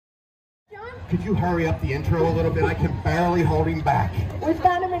could you hurry up the intro a little bit? I can barely hold him back. We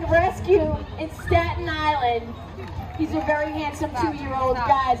found him in rescue in Staten Island. He's a very handsome 2-year-old.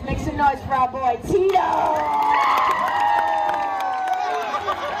 Guys, make some noise for our boy, Tito!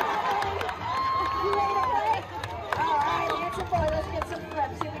 You ready to play? Alright, handsome boy, let's get some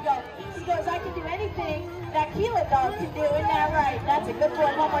reps. Here we go. He goes, I can do anything that Keela dog can do. Isn't that right? That's a good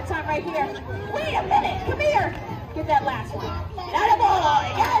boy. One more time right here. Wait a minute. Come here. Get that last one. Atta boy.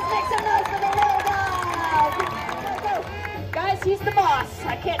 Guys, make some noise for the little dog. Go. Guys, he's the boss.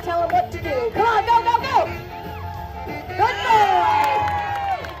 I can't tell him what to do. Come on, go, go, go. Good boy.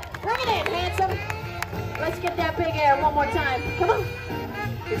 Bring it in, handsome. Let's get that big air one more time. Come on.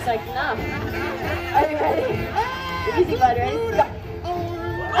 He's like, no. Are you ready? Easy, bud. Ready? Go.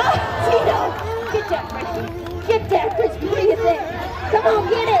 Oh, Tito. Get that, Crispy. Get that, Crispy. What do you think? Come on,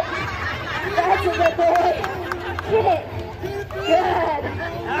 get it. That's a good boy. Get it. Good.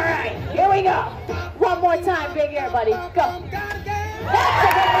 All right, here we go. One more time, big air, buddy. Go. That's a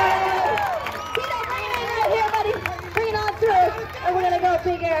good boy. Tito, bring it in right here, buddy. Bring it on through. And we're going to go,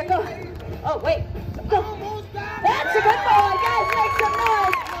 big air. Go. Oh, wait. Go. That's a good boy. Guys, make some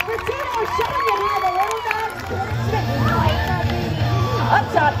noise for Tito showing you how the little dogs spin. Up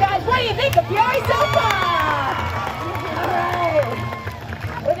top, guys. What do you think of Fury so far? All right.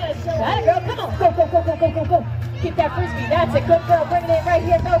 We're going to show that girl. Come on. Go, go, go, go, go, go, go. Keep that Frisbee. That's a good girl. Bring it in right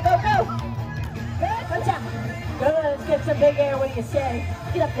here. Go, go, go. Good. Watch out. Good. Let's get some big air. What do you say?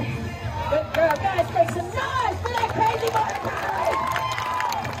 Get up there. Good girl. Guys, make some noise for that crazy boy.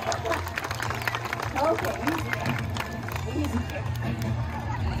 Okay. Easy.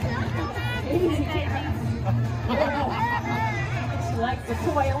 Easy. Easy. She likes the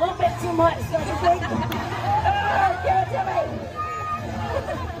toy a little bit too much, don't you think? Oh, give it to me.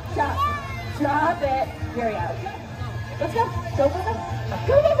 Drop it. Carry out. Let's go. Go, go, go.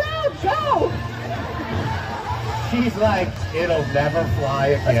 Go, go, go. Go. She's like, it'll never fly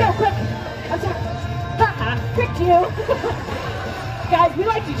again. Let's go, quick. Let's go. Ha-ha. Tricked you. Guys, we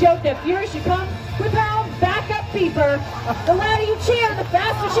like to joke that Fury should come with her own backup beeper. The louder you cheer, the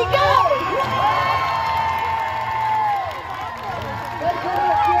faster she goes. Good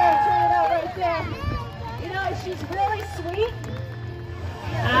girl, Fury. Turn it out right there. You know, she's really sweet.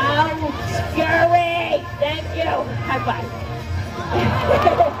 Oh, Fury! Thank you. High five.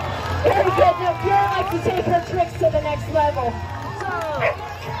 Very good. Now, Fury likes to take her tricks to the next level.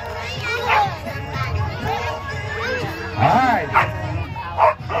 All right.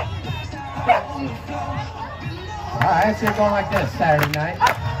 All right, so you're going like this Saturday night.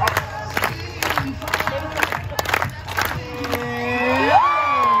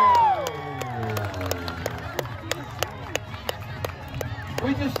 We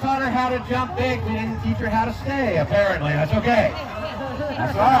just taught her how to jump big. We didn't teach her how to stay, apparently. That's okay.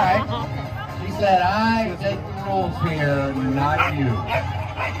 That's all right. She said, I take the rules here, not you.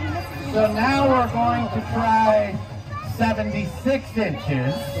 So now we're going to try 76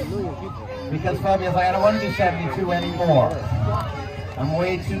 inches. Because Fabian's like, I don't want to do 72 anymore. I'm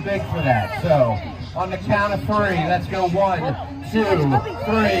way too big for that. So, on the count of 3, let's go 1, 2,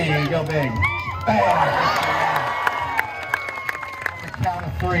 3. Go big. Bam! Count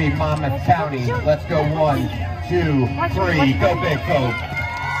of 3, Monmouth County. Let's go 1, 2, 3. Go big, folks.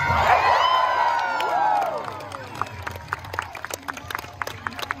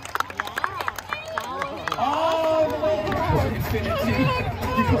 All the way to infinity.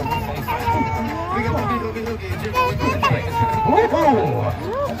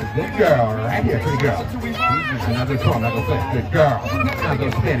 That's a good girl right here. Good girl. Now go twirl. Now go flick. Good girl. Now go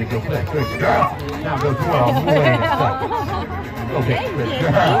spin it. Go flick. Good girl. Now go twirl. Wait a second. Okay, good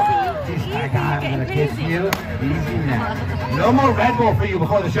girl. I'm gonna kiss you. Easy now. No more Red Bull for you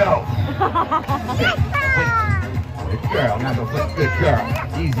before the show. Good girl. Now go flip. Good girl.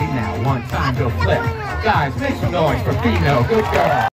 Easy now. One time, go flip. Guys, make some noise for Pino. Good girl.